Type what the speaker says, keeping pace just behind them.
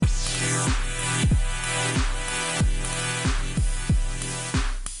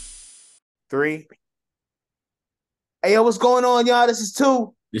Three. Hey, yo, what's going on, y'all? This is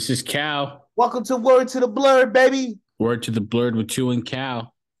Two. This is Cal. Welcome to Word to the Blurred, baby. Word to the Blurred with Two and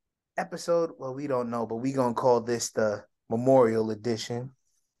Cal. Episode, well, we don't know, but we gonna call this the Memorial Edition.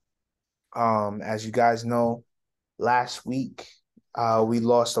 As you guys know, last week we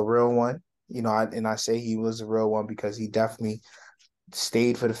lost a real one. I say he was a real one because he definitely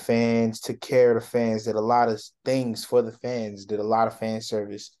stayed for the fans, took care of the fans, did a lot of things for the fans, did a lot of fan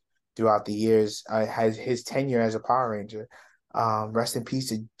service throughout the years. Has his tenure as a Power Ranger. Rest in peace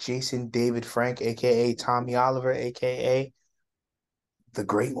to Jason David Frank, aka Tommy Oliver, aka the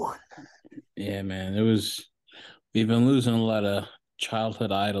Great One. Yeah, man. We've been losing a lot of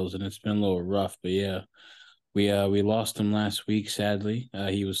childhood idols and it's been a little rough, but yeah. We lost him last week, sadly.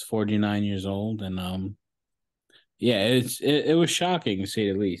 He was 49 years old and yeah, it was shocking to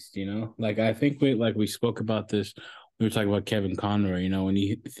say the least, you know. Like I think we spoke about this. We were talking about Kevin Conroy, you know, when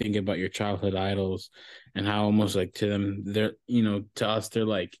you think about your childhood idols and how almost like to them they're, you know, to us they're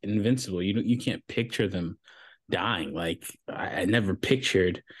like invincible. You can't picture them dying. Like I never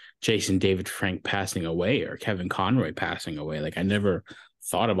pictured Jason David Frank passing away or Kevin Conroy passing away. Like I never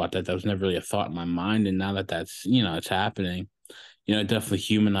thought about that. That was never really a thought in my mind. And now that that's, you know, it's happening, you know, it definitely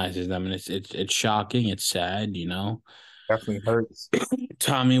humanizes them, and it's shocking. It's sad, you know. Definitely hurts.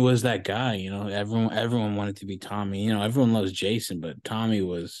 Tommy was that guy, you know. Everyone wanted to be Tommy. You know, everyone loves Jason, but Tommy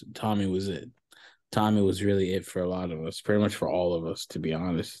was it. Tommy was really it for a lot of us, pretty much for all of us, to be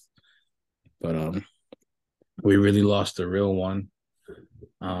honest. But we really lost the real one.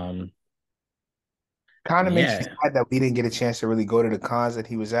 Um, Kind of makes you yeah, sad that we didn't get a chance to really go to the cons that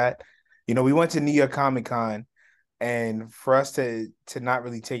he was at. We went to New York Comic Con, and for us to not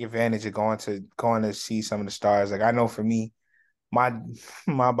really take advantage of going to see some of the stars. Like I know for me, my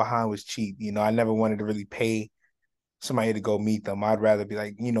my behind was cheap. I never wanted to really pay somebody to go meet them. I'd rather be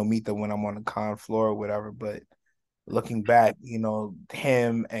like, meet them when I'm on the con floor or whatever. But looking back,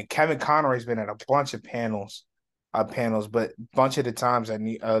 him and Kevin Conroy's been at a bunch of panels, but a bunch of the times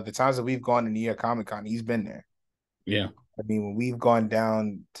the times that we've gone to New York Comic Con, he's been there. yeah. I mean, when we've gone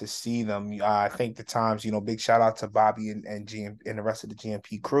down to see them, I think the times, big shout out to Bobby and GM and the rest of the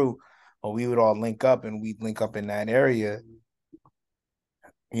GMP crew. When we would all link up and we'd link up in that area,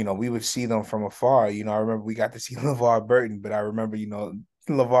 we would see them from afar. I remember we got to see LeVar Burton, but I remember,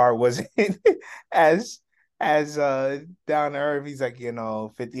 LeVar wasn't as as down to earth. He's like,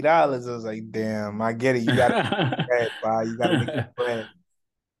 $50. I was like, damn, I get it. You gotta make bread, bye. You gotta make bread.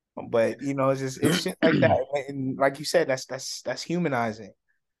 But it's shit like that. And like you said, that's humanizing.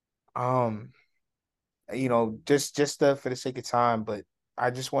 Um, just for the sake of time, but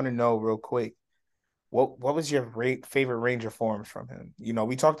I just want to know real quick. What was your favorite Ranger forms from him?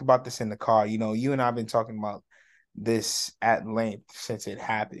 We talked about this in the car. You and I've been talking about this at length since it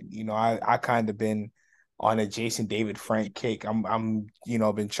happened. I kind of been on a Jason David Frank kick. I'm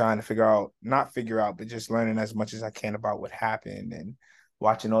been trying to not figure out, but just learning as much as I can about what happened and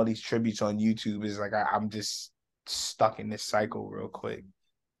watching all these tributes on YouTube is like I'm just stuck in this cycle real quick.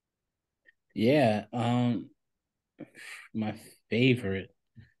 Yeah. My favorite.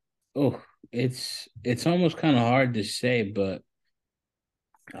 Oh, it's almost kind of hard to say, but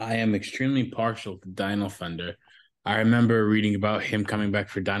I am extremely partial to Dino Thunder. I remember reading about him coming back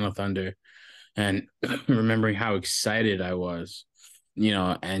for Dino Thunder and remembering how excited I was, you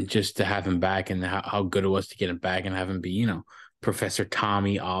know, and just to have him back and how good it was to get him back and have him be, you know, Professor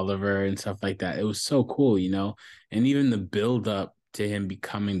Tommy Oliver and stuff like that. It was so cool, you know, and even the build up to him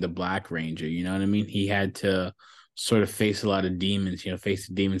becoming the Black Ranger, you know what I mean? He had to sort of face a lot of demons, you know, face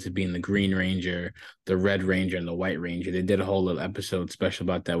the demons of being the Green Ranger, the Red Ranger, and the White Ranger. They did a whole little episode special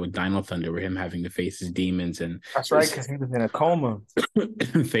about that with Dino Thunder, where him having to face his demons and That's right, his because he was in a coma.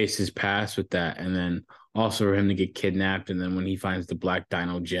 face his past with that, and then also for him to get kidnapped, and then when he finds the Black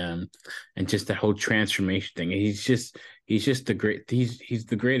Dino gem, and just that whole transformation thing. He's just the great. He's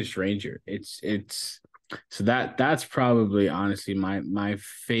the greatest Ranger. It's so that's probably honestly my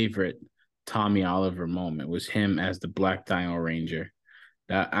favorite Tommy Oliver moment was him as the Black Dino Ranger.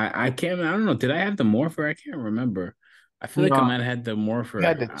 That I don't know. Did I have the Morpher? I can't remember. I feel like I No, might have had the you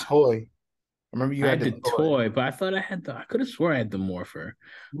had Morpher. the toy. I remember you I had had the the toy. toy, but I thought I had the. I could have swore I had the Morpher.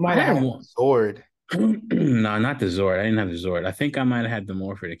 You I might had have a had more. the sword. No, not the Zord. I didn't have the Zord. I think I might have had the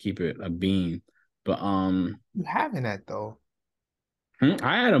Morpher to keep it a bean. But You having that though?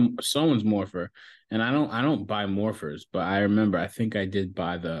 I had someone's Morpher, and I don't buy Morphers, but I remember I think I did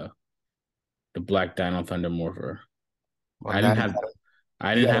buy the Black Dino Thunder Morpher. Well, I now didn't have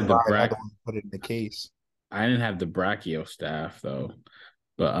I you didn't gotta have the buy Brack another one, and put it in the case. I didn't have the Brachio staff though.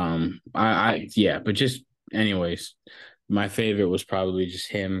 But I yeah, but just anyways, my favorite was probably just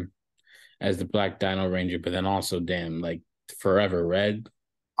him as the Black Dino Ranger, but then also damn like Forever Red.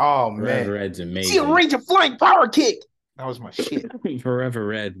 Oh man, Forever Red's see a amazing. Ranger flying power kick. That was my shit. Forever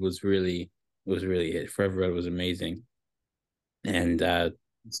Red was really it. Forever Red was amazing. And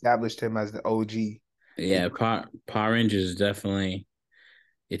Established him as the OG. The yeah, Power Rangers is definitely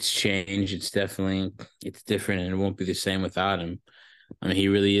it's changed. It's different and it won't be the same without him. I mean, he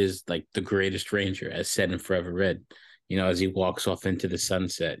really is like the greatest ranger as said in Forever Red. As he walks off into the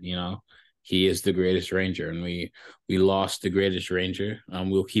sunset, he is the greatest ranger and we lost the greatest ranger.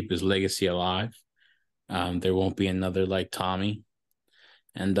 We'll keep his legacy alive. There won't be another like Tommy.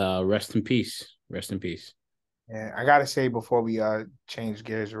 And rest in peace. Rest in peace. Yeah, I gotta say before we change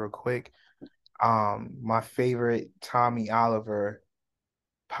gears real quick, my favorite Tommy Oliver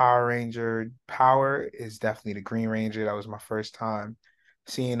Power Ranger power is definitely the Green Ranger. That was my first time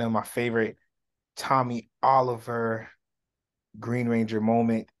seeing him. My favorite Tommy Oliver Green Ranger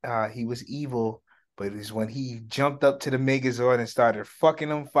moment. He was evil, but it was when he jumped up to the Megazord and started fucking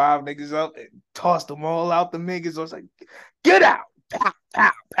them five niggas up and tossed them all out the Megazord. It's like, get out! Pow,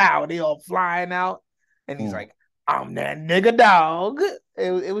 pow, pow. They all flying out. And he's Mm. like, I'm that nigga dog.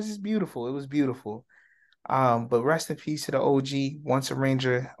 It was just beautiful. It was beautiful. But rest in peace to the OG. Once a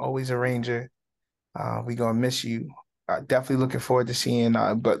Ranger, always a Ranger. We gonna miss you. Definitely looking forward to seeing.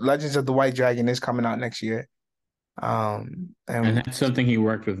 But Legends of the White Dragon is coming out next year. And And that's something he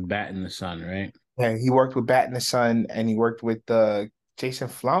worked with Bat in the Sun, right? yeah, he worked with Bat in the Sun, and he worked with Jason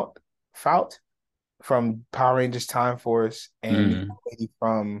Flout from Power Rangers Time Force, and the Mm. lady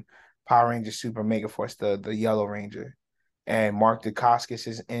from Power Rangers Super Mega Force, the Yellow Ranger, and Mark Dacascos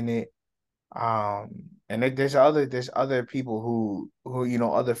is in it. And there's other people who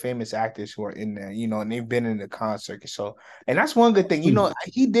other famous actors who are in there, and they've been in the concert. So, and that's one good thing,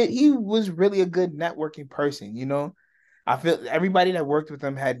 he was really a good networking person. I feel everybody that worked with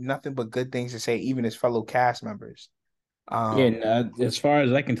him had nothing but good things to say, even his fellow cast members. Yeah, Um, as far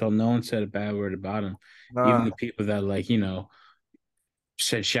as I can tell, no one said a bad word about him. Even nah, the people that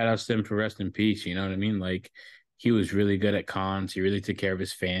said shout outs to him for rest in peace. You know what I mean? Like he was really good at cons. He really took care of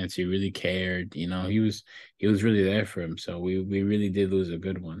his fans. He really cared. He was really there for him. So we really did lose a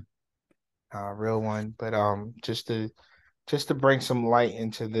good one. real one. But just to bring some light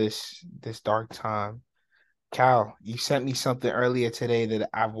into this dark time. Cal, you sent me something earlier today that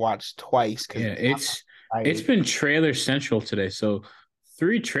I've watched twice because Yeah, it's I been trailer central today. So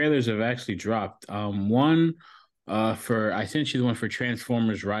three trailers have actually dropped. One for I sent you the one for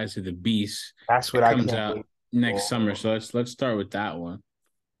Transformers Rise of the Beast. that's what It I comes can't out wait next summer. for. So let's start with that one.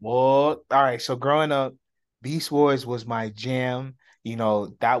 Well, all right. So growing up, Beast Wars was my jam.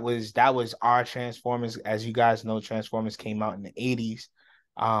 That was our Transformers. As you guys know, Transformers came out in the 80s.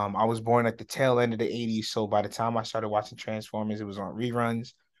 I was born at the tail end of the 80s. So by the time I started watching Transformers, it was on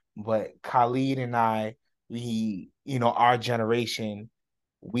reruns. But Khalid and I, our generation,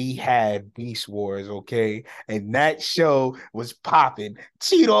 we had Beast Wars, okay? And that show was popping.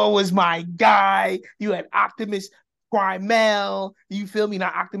 Cheetor was my guy. You had Optimus Primal. You feel me?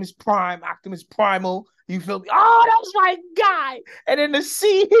 Not Optimus Prime, Optimus Primal. You feel me? Oh, that was my guy. And then to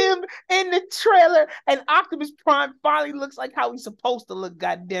see him in the trailer and Optimus Prime finally looks like how he's supposed to look,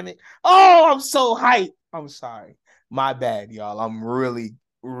 god damn it. Oh, I'm so hyped. I'm sorry. My bad, y'all. I'm really,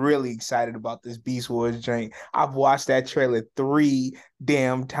 really excited about this Beast Wars joint. I've watched that trailer three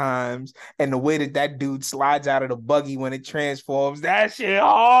damn times. And the way that dude slides out of the buggy when it transforms, that shit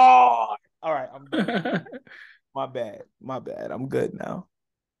hard. All right, I'm done. My bad. My bad. I'm good now.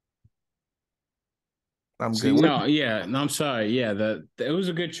 I'm So good. What? yeah, no, I'm sorry. Yeah, that it was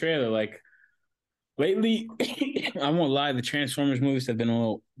a good trailer. Like lately, I won't lie, the Transformers movies have been a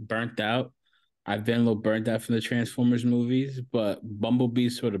little burnt out. I've been a little burnt out from the Transformers movies, but Bumblebee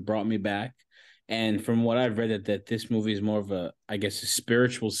sort of brought me back. And from what I've read, that this movie is more of I guess, a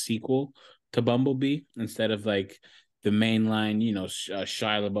spiritual sequel to Bumblebee instead of like the mainline,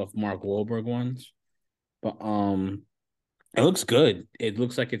 Shia LaBeouf, Mark Wahlberg ones. But it looks good. It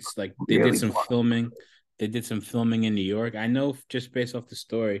looks like it's like they did Really? some filming. They did some filming in New York. I know just based off the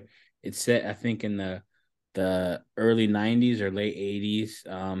story, it's set I think in the early 90s or late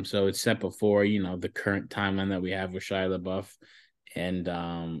 80s. So it's set before, the current timeline that we have with Shia LaBeouf and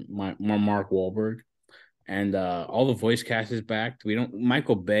Mark Wahlberg. And all the voice cast is back. We don't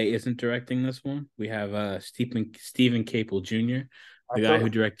Michael Bay isn't directing this one. We have Stephen Caple Jr., I the guy thought who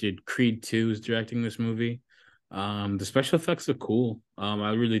directed Creed 2 is directing this movie. The special effects are cool.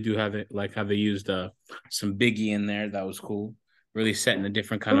 I really do have it like how they used some Biggie in there. That was cool. Really setting a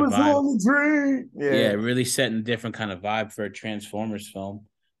different it kind of was vibe. all a dream. Yeah, Yeah. really setting a different kind of vibe for a Transformers film.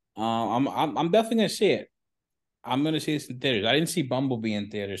 I'm definitely gonna see it. I'm gonna see this in theaters. I didn't see Bumblebee in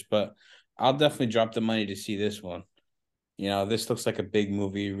theaters, but I'll definitely drop the money to see this one. This looks like a big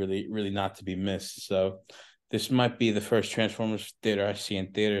movie, really, really not to be missed. So this might be the first Transformers theater I see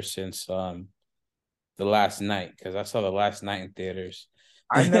in theaters since the last night, because I saw the last night in theaters.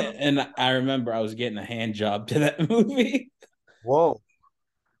 I never. And I remember I was getting a hand job to that movie Whoa.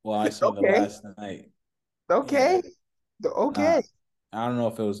 while I saw the Okay. last night. Yeah. Okay. Okay. I don't know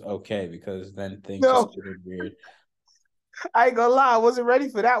if it was okay because then things just No, get weird. I ain't gonna lie. I wasn't ready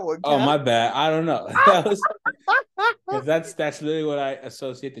for that one, Oh, Cap. my bad. I don't know. That was because that's literally what I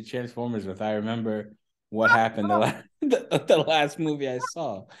associate the Transformers with. I remember what happened the last movie I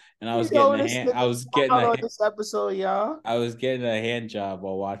saw, and I was getting Yo, a this hand. nigga wild on this episode, y'all. I was getting a hand job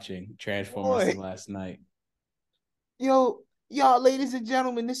while watching Transformers the Boy. last night. Yo, y'all, ladies and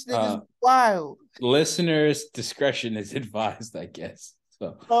gentlemen, this nigga's Uh, wild. Listeners' discretion is advised, I guess.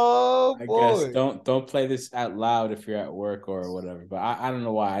 So Oh I guess boy. don't play this out loud if you're at work or whatever. But I don't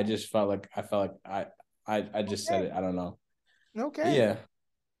know why. I just felt like I just said Okay. it. I don't know. But Okay. yeah.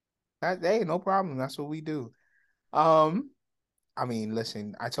 Hey, no problem. That's what we do. Um, I mean,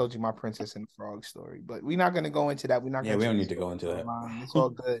 listen, I told you my Princess and the Frog story, but we're not gonna go into that. We're not Yeah, gonna we don't switch need to go into the that. line. It's all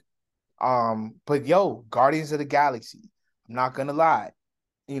good. But yo, Guardians of the Galaxy. I'm not gonna lie.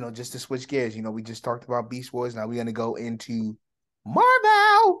 Just to switch gears, we just talked about Beast Wars. Now we're gonna go into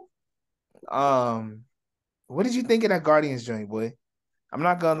Marvel. What did you think of that Guardians joint, boy? I'm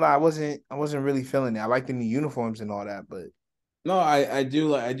not gonna lie, I wasn't really feeling it. I like the new uniforms and all that, but No, I do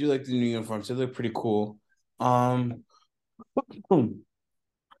like the new uniforms. They look pretty cool. Um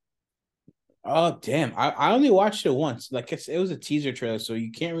oh damn. I only watched it once. Like it was a teaser trailer, so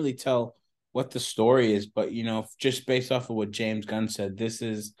you can't really tell what the story is, but just based off of what James Gunn said, this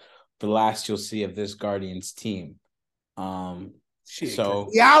is the last you'll see of this Guardians team. Um shit, cause so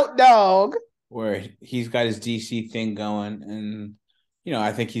he out, dog. where he's got his DC thing going, and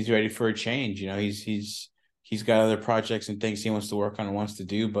I think he's ready for a change. He's got other projects and things he wants to work on and wants to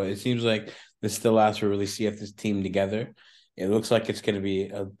do, but it seems like this is the last we really see of this team together. It looks like it's going to be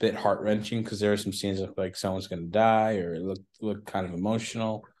a bit heart wrenching because there are some scenes that look like someone's going to die, or it look kind of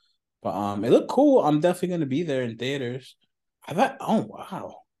emotional. But it looked cool. I'm definitely going to be there in theaters. I thought, oh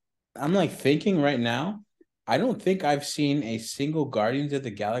wow, I'm like thinking right now. I don't think I've seen a single Guardians of the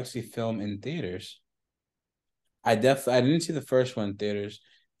Galaxy film in theaters. I didn't see the first one in theaters,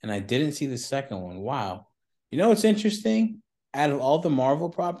 and I didn't see the second one. Wow. You know what's interesting? Out of all the Marvel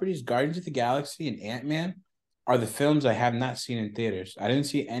properties, Guardians of the Galaxy and Ant-Man are the films I have not seen in theaters. I didn't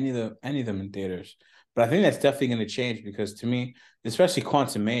see any of them in theaters. But I think that's definitely going to change because to me, especially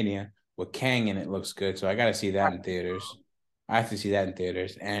Quantumania with Kang in it looks good. So I got to see that in theaters. I have to see that in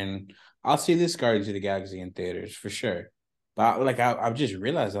theaters. And I'll see this Guardians of the Galaxy in theaters for sure. But I just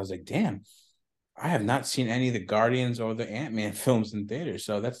realized I was like, damn, I have not seen any of the Guardians or the Ant-Man films in theaters,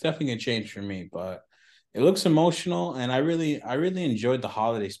 so that's definitely gonna change for me. But it looks emotional, and I really enjoyed the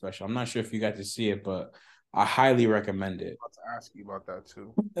holiday special. I'm not sure if you got to see it, but I highly recommend it. I was about to ask you about that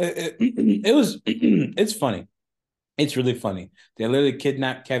too. It was it's funny. It's really funny. They literally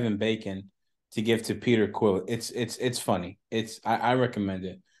kidnapped Kevin Bacon to give to Peter Quill. It's funny. I recommend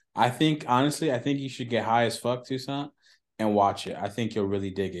it. I think you should get high as fuck, Toussaint, and watch it. I think you'll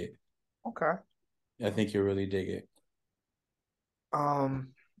really dig it. Okay. I think you'll really dig it. Um,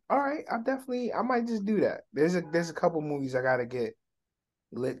 all right, I might just do that. There's a couple movies I gotta get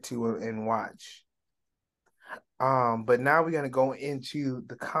lit to and watch. But now we're gonna go into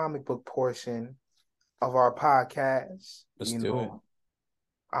the comic book portion of our podcast. Let's do it.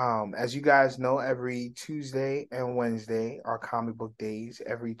 As you guys know, every Tuesday and Wednesday are comic book days.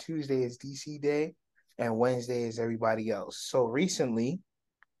 Every Tuesday is DC Day, and Wednesday is everybody else. So recently,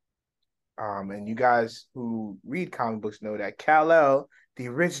 and you guys who read comic books know that Kal-El, the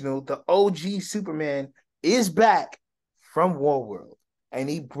original, the OG Superman, is back from Warworld. And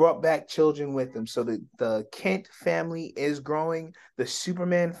he brought back children with him. So the Kent family is growing, the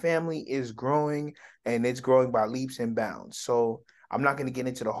Superman family is growing, and it's growing by leaps and bounds. So I'm not going to get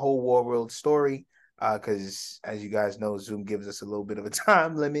into the whole Warworld story because, as you guys know, Zoom gives us a little bit of a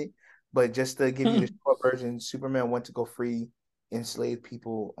time limit. But just to give you the short version, Superman went to go free enslaved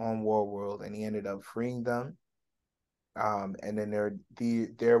people on Warworld, and he ended up freeing them. And then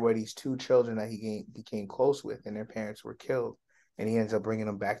there were these two children that became close with, and their parents were killed. And he ends up bringing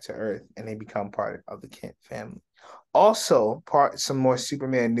them back to Earth, and they become part of the Kent family. Also, some more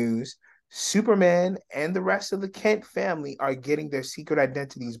Superman news. Superman and the rest of the Kent family are getting their secret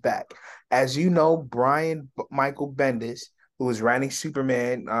identities back. As you know, Brian Michael Bendis, who was writing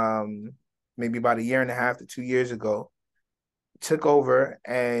Superman maybe about a year and a half to 2 years ago, took over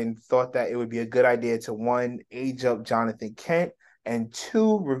and thought that it would be a good idea to one, age up Jonathan Kent, and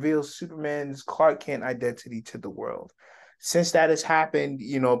two, reveals Superman's Clark Kent identity to the world. Since that has happened,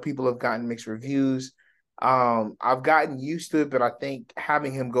 people have gotten mixed reviews. I've gotten used to it, but I think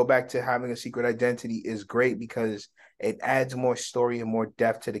having him go back to having a secret identity is great because it adds more story and more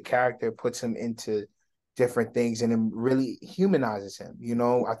depth to the character, puts him into different things, and it really humanizes him.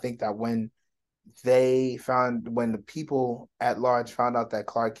 I think that when the people at large found out that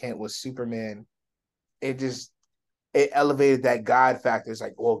Clark Kent was Superman, it just it elevated that God factor. It's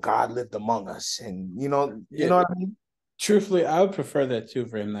like, well, God lived among us, and you Yeah, know what I mean. truthfully, I would prefer that too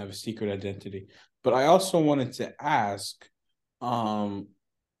for him to have a secret identity. But I also wanted to ask, um,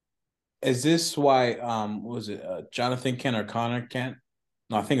 is this why what was it Jonathan Kent or Connor Kent?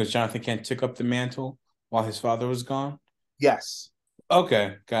 No, I think it was Jonathan Kent took up the mantle while his father was gone. Yes,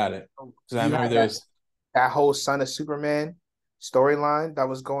 Okay, got it. Because I you remember had there was that whole Son of Superman storyline that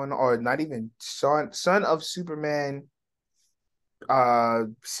was going on, or not even Son of Superman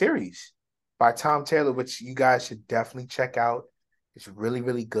series by Tom Taylor, which you guys should definitely check out. It's really,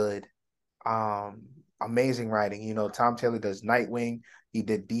 really good. Um, Amazing writing. Tom Taylor does Nightwing. He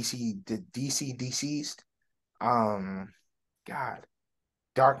did DC Deceased. Um, God,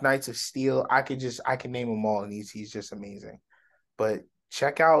 Dark Knights of Steel. I can name them all, and he's just amazing. But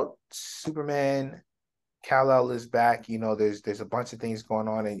check out Superman. Kal-El is back. There's a bunch of things going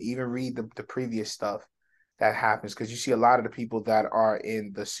on, and even read the previous stuff that happens because you see a lot of the people that are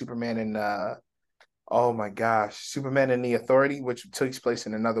in the Superman and oh my gosh, Superman and the Authority, which takes place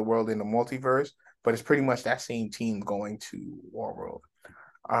in another world in the multiverse, but it's pretty much that same team going to Warworld.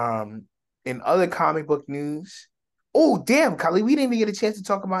 Um, in other comic book news, oh damn, Kali, we didn't even get a chance to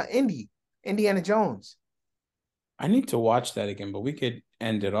talk about Indiana Jones. I need to watch that again, but we could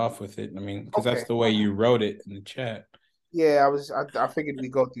end it off with it. I mean, because that's Okay, the way you wrote it in the chat. yeah, I figured we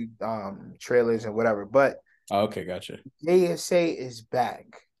go through trailers and whatever, but Oh, okay, gotcha. JSA is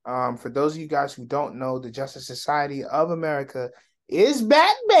back. For those of you guys who don't know, the Justice Society of America is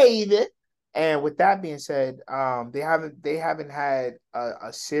back, baby. And with that being said, they haven't had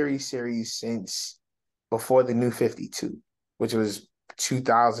a series since before the New 52, which was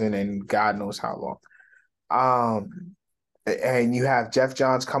 2000 and God knows how long. Um, and you have Jeff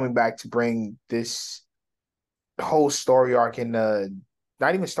Johns coming back to bring this whole story arc in the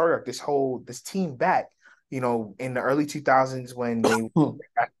not even story arc, this team back. In the early 2000s when they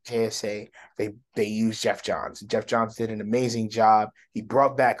got JSA, they used Jeff Johns. Jeff Johns did an amazing job. He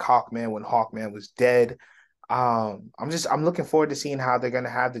brought back Hawkman when Hawkman was dead. I'm looking forward to seeing how they're gonna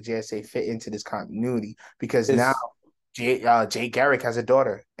have the JSA fit into this continuity because now Is Jay Garrick has a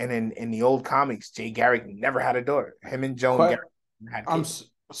daughter, and in the old comics, Jay Garrick never had a daughter. Him and Joan quite Garrick had I'm kids.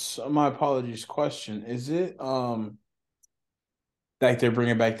 my apologies. Question: is it like they're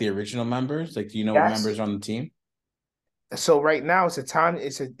bringing back the original members? Like, do you know what Yes. members are on the team? So right now it's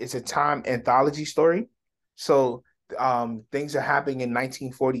a time anthology story. So things are happening in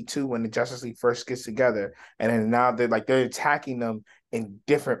 1942 when the Justice League first gets together, and then now they're attacking them in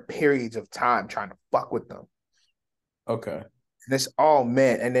different periods of time, trying to fuck with them. Okay. And it's all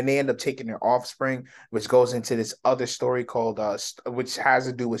men, and then they end up taking their offspring, which goes into this other story called which has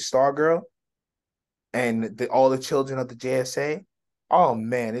to do with Stargirl and all the children of the JSA. Oh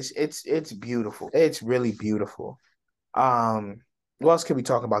man, it's beautiful. It's really beautiful. Um, what else can we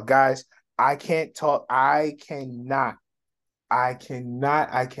talk about, guys? I can't talk. I cannot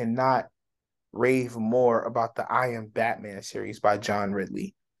rave more about the I Am Batman series by John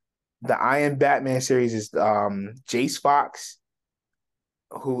Ridley. The I Am Batman series is Jace Fox,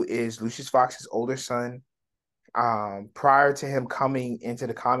 who is Lucius Fox's older son. Prior to him coming into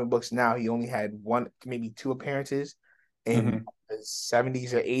the comic books, now he only had one, maybe two appearances in Mm-hmm. the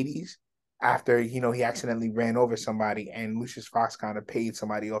 70s or 80s after he accidentally ran over somebody and Lucius Fox kind of paid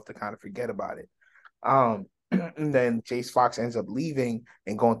somebody off to kind of forget about it. And then Jace Fox ends up leaving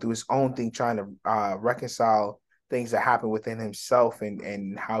and going through his own thing, trying to reconcile things that happen within himself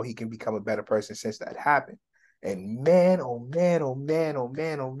and how he can become a better person since that happened. And man, oh man, oh man, oh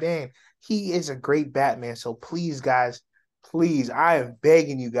man, oh man, he is a great Batman. So please, guys, please, I am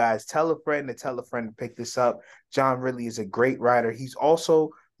begging you guys, tell a friend to pick this up. John Ridley is a great writer. He's also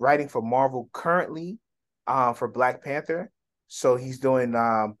writing for Marvel currently, for Black Panther. So he's doing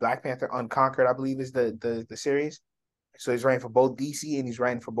Black Panther Unconquered, I believe is the series. So he's writing for both DC and he's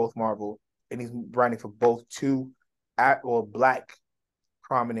writing for both Marvel, and he's writing for both two black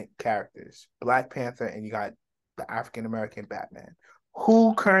prominent characters, Black Panther, and you got the African American Batman,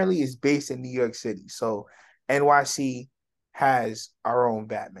 who currently is based in New York City. So NYC has our own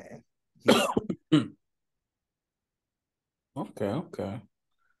Batman. Yeah. Okay, okay.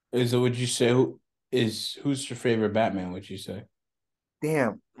 Is it? Would you say who's your favorite Batman? Would you say?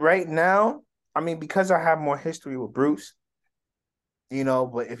 Damn. Right now, I mean, because I have more history with Bruce,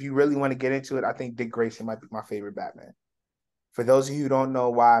 but if you really want to get into it, I think Dick Grayson might be my favorite Batman. For those of you who don't know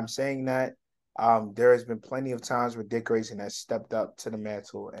why I'm saying that, there has been plenty of times where Dick Grayson has stepped up to the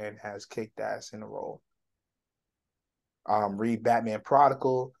mantle and has kicked ass in a role. Read Batman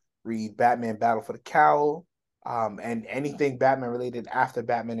Prodigal, read Batman Battle for the Cowl, and anything Batman related after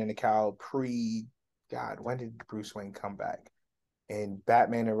Batman and the Cowl pre. God, when did Bruce Wayne come back? And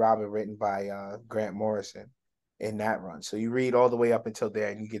Batman and Robin, written by Grant Morrison, in that run. So you read all the way up until there,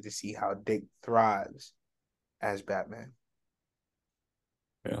 and you get to see how Dick thrives as Batman.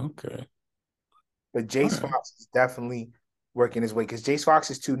 Yeah, okay. But All Jace right. Fox is definitely working his way because Jace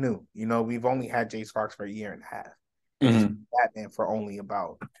Fox is too new. We've only had Jace Fox for a year and a half, and he's Mm-hmm. been Batman for only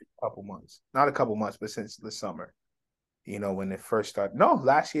about a couple months. Not a couple months, but since the summer. When it first started. No,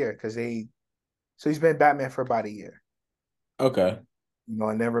 last year because they. So he's been Batman for about a year. Okay.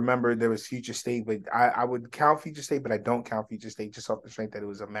 And then remember there was Future State, but I would count Future State, but I don't count Future State just off the strength that it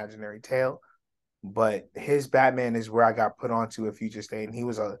was imaginary tale. But his Batman is where I got put onto a Future State, and he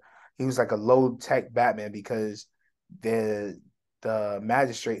was like a low tech Batman because the the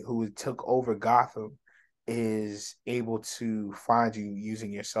magistrate who took over Gotham is able to find you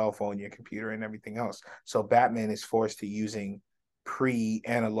using your cell phone, your computer, and everything else. So Batman is forced to using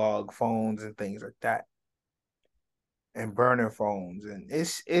pre-analog phones and things like that, and burner phones, and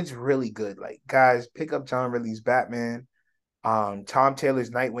it's really good. Like, guys, pick up John Ridley's Batman. Tom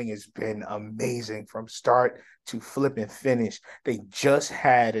Taylor's Nightwing has been amazing from start to flip and finish. They just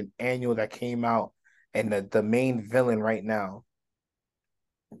had an annual that came out, and the main villain right now.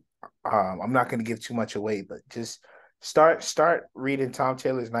 I'm not going to give too much away, but just start reading Tom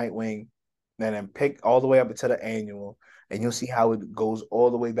Taylor's Nightwing, and then pick all the way up until the annual, and you'll see how it goes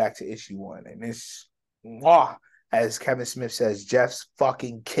all the way back to issue one. And it's mwah, as Kevin Smith says, Jeff's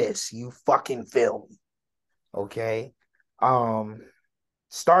fucking kiss. You fucking feel me, okay? Um,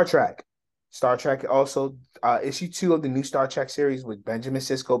 Star Trek. Star Trek also issue two of the new Star Trek series with Benjamin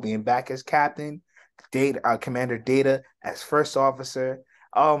Sisko being back as captain, Commander Data as first officer.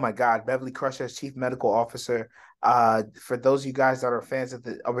 Oh my God, Beverly Crusher as chief medical officer. For those of you guys that are fans of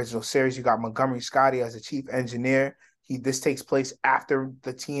the original series, you got Montgomery Scotty as the chief engineer. This takes place after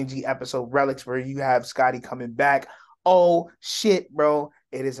the TNG episode Relics, where you have Scotty coming back. Oh shit, bro.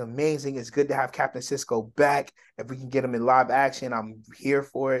 It is amazing. It's good to have Captain Sisko back. If we can get him in live action, I'm here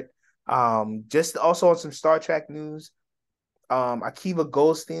for it. Just also on some Star Trek news, Akiva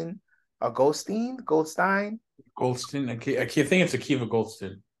Goldstein. Goldston. I think it's Akiva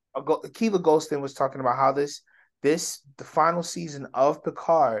Goldston. Akiva Goldstein was talking about how the final season of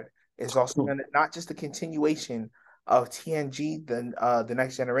Picard is also gonna not just a continuation of TNG, the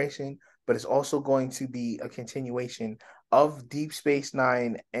Next Generation, but it's also going to be a continuation of Deep Space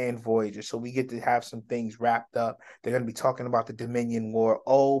Nine and Voyager. So we get to have some things wrapped up. They're going to be talking about the Dominion War.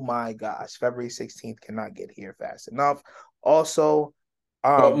 Oh my gosh, February 16th cannot get here fast enough. Also,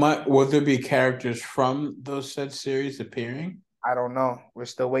 um, Will there be characters from those said series appearing? I don't know. We're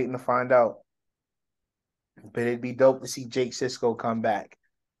still waiting to find out. But it'd be dope to see Jake Sisko come back.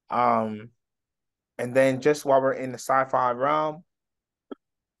 Um, and then just while we're in the sci-fi realm,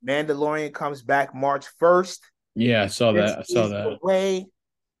 Mandalorian comes back March 1st. Yeah, I saw This that. I saw is the that. way.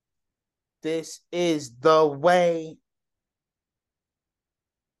 This is the way.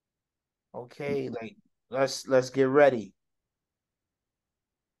 Okay, like let's get ready.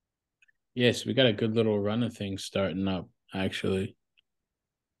 Yes, we got a good little run of things starting up, actually,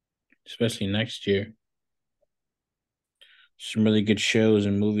 especially next year. Some really good shows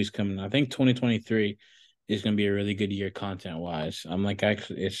and movies coming. I think 2023 is going to be a really good year content wise. I'm like,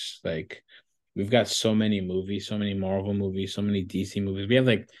 actually, it's like we've got so many movies, so many Marvel movies, so many DC movies. We have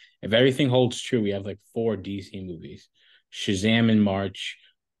like, if everything holds true, we have like four DC movies: Shazam in March,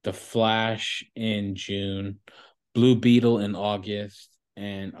 The Flash in June, Blue Beetle in August,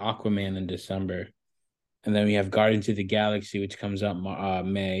 and Aquaman in December. And then we have Guardians of the Galaxy, which comes out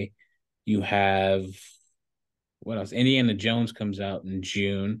May. You have what else? Indiana Jones comes out in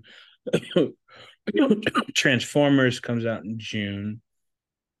June. Transformers comes out in June.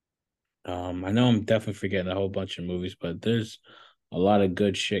 I know I'm definitely forgetting a whole bunch of movies, but there's a lot of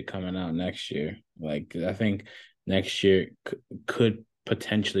good shit coming out next year. Like I think next year could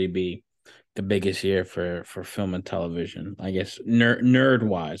potentially be the biggest year for film and television. I guess nerd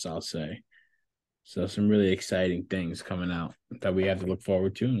wise, I'll say. So some really exciting things coming out that we have to look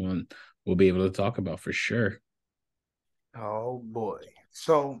forward to, and we'll be able to talk about for sure. Oh boy.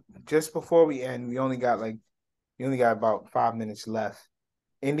 So just before we end, we only got about 5 minutes left.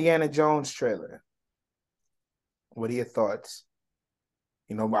 Indiana Jones trailer. What are your thoughts?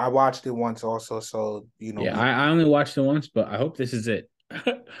 I watched it once also, so Yeah, we I only watched it once, but I hope this is it.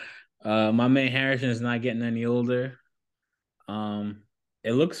 My man Harrison is not getting any older. Um,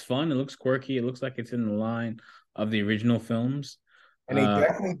 it looks fun. It looks quirky. It looks like it's in the line of the original films. and they Uh,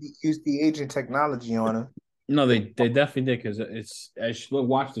 definitely used the aging technology on him. no, they definitely did because it's. I should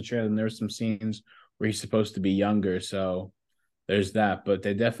watch the trailer and there's some scenes where he's supposed to be younger, so there's that. But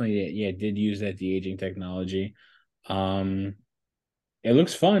they definitely, yeah, did use that de aging technology. Um, It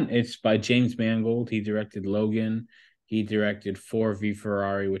looks fun. It's by James Mangold. He directed Logan. He directed Four v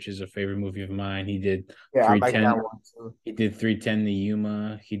Ferrari, which is a favorite movie of mine. He did Yeah, I like that 310. one too. He did 310 the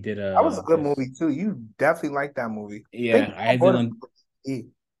Yuma. He did That was a good this. movie too. You definitely like that movie. I think Yeah, I I had it bought it on. for DVD.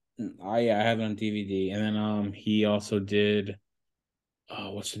 Yeah, I have it on DVD. And then he also did.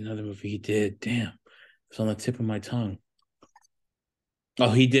 Oh, what's another movie he did? Damn, it's on the tip of my tongue. Oh,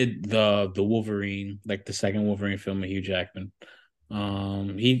 he did the Wolverine, like the second Wolverine film with Hugh Jackman.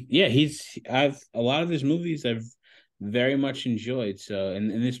 He's I've a lot of his movies I've very much enjoyed. So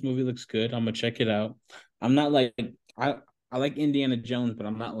and this movie looks good. I'm gonna check it out. I'm not like I I like Indiana Jones, but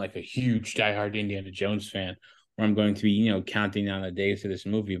I'm not like a huge diehard Indiana Jones fan where I'm going to be, counting down the days to this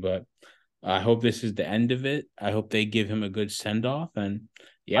movie. But I hope this is the end of it. I hope they give him a good send off, and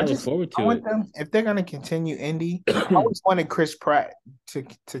yeah, I look forward I to want it. them if they're gonna continue Indy. I always wanted Chris Pratt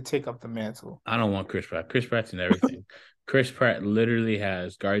to take up the mantle. I don't want Chris Pratt. Chris Pratt's in everything. Chris Pratt literally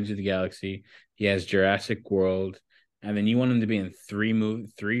has Guardians of the Galaxy. He has Jurassic World, and then you want him to be in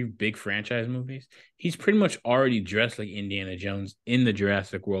three big franchise movies. He's pretty much already dressed like Indiana Jones in the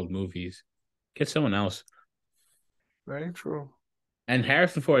Jurassic World movies. Get someone else. Very true. And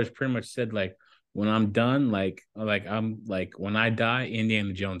Harrison Ford has pretty much said like, when I'm done, when I die,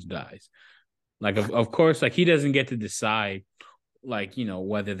 Indiana Jones dies. Like of course, like he doesn't get to decide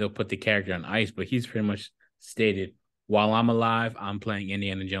whether they'll put the character on ice, but he's pretty much stated, while I'm alive, I'm playing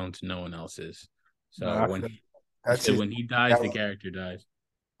Indiana Jones, no one else is. No, So he that's said his. when he dies, That the was, character dies.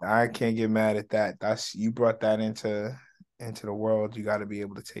 I can't get mad at that. That's you brought that into the world. You got to be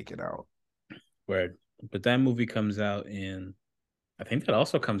able to take it out. Word. But that movie comes out I think that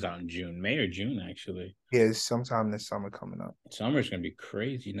also comes out in June, May or June, actually. Yeah, it's sometime this summer coming up. Summer's gonna be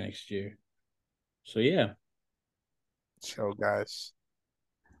crazy next year. So yeah. So guys,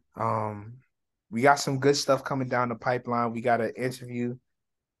 um, we got some good stuff coming down the pipeline. We got an interview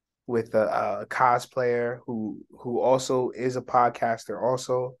with a cosplayer who also is a podcaster.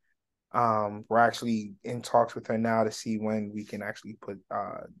 Also, we're actually in talks with her now to see when we can actually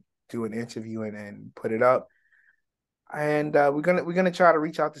do an interview and put it up. And we're gonna try to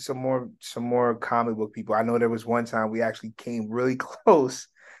reach out to some more comic book people. I know there was one time we actually came really close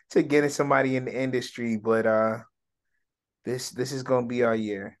to getting somebody in the industry, but this is gonna be our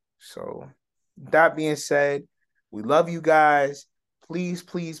year. So that being said, we love you guys. Please,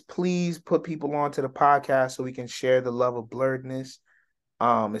 please, please put people onto the podcast so we can share the love of blurredness.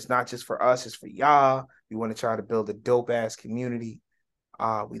 It's not just for us, it's for y'all. We want to try to build a dope ass community.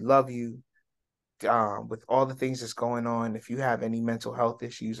 We love you. With all the things that's going on, if you have any mental health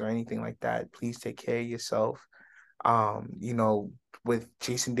issues or anything like that, please take care of yourself. With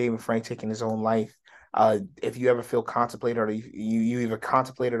Jason David Frank taking his own life, if you ever feel contemplated or you either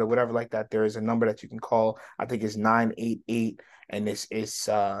contemplated or whatever like that, there is a number that you can call. I think it's 988, and it's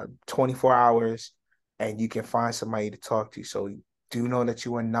 24 hours, and you can find somebody to talk to. So do know that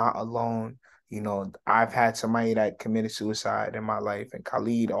you are not alone. I've had somebody that committed suicide in my life, and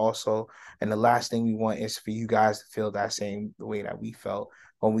Khalid also. And the last thing we want is for you guys to feel that same way that we felt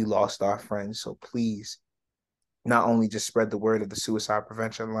when we lost our friends. So please, not only just spread the word of the suicide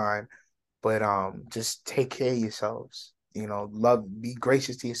prevention line, but just take care of yourselves. Love, be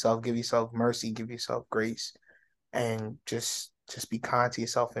gracious to yourself, give yourself mercy, give yourself grace, and just be kind to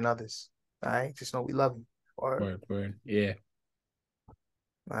yourself and others. All right, just know we love you. Word. Yeah.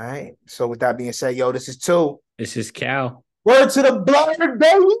 All right. So with that being said, yo, this is two. This is Cal. Word to the blurred,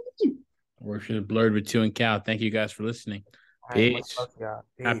 baby. Word to the blurred with two and Cal. Thank you guys for listening. All right, much Peace. love, y'all.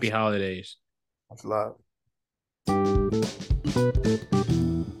 Happy Peace. holidays. Much love.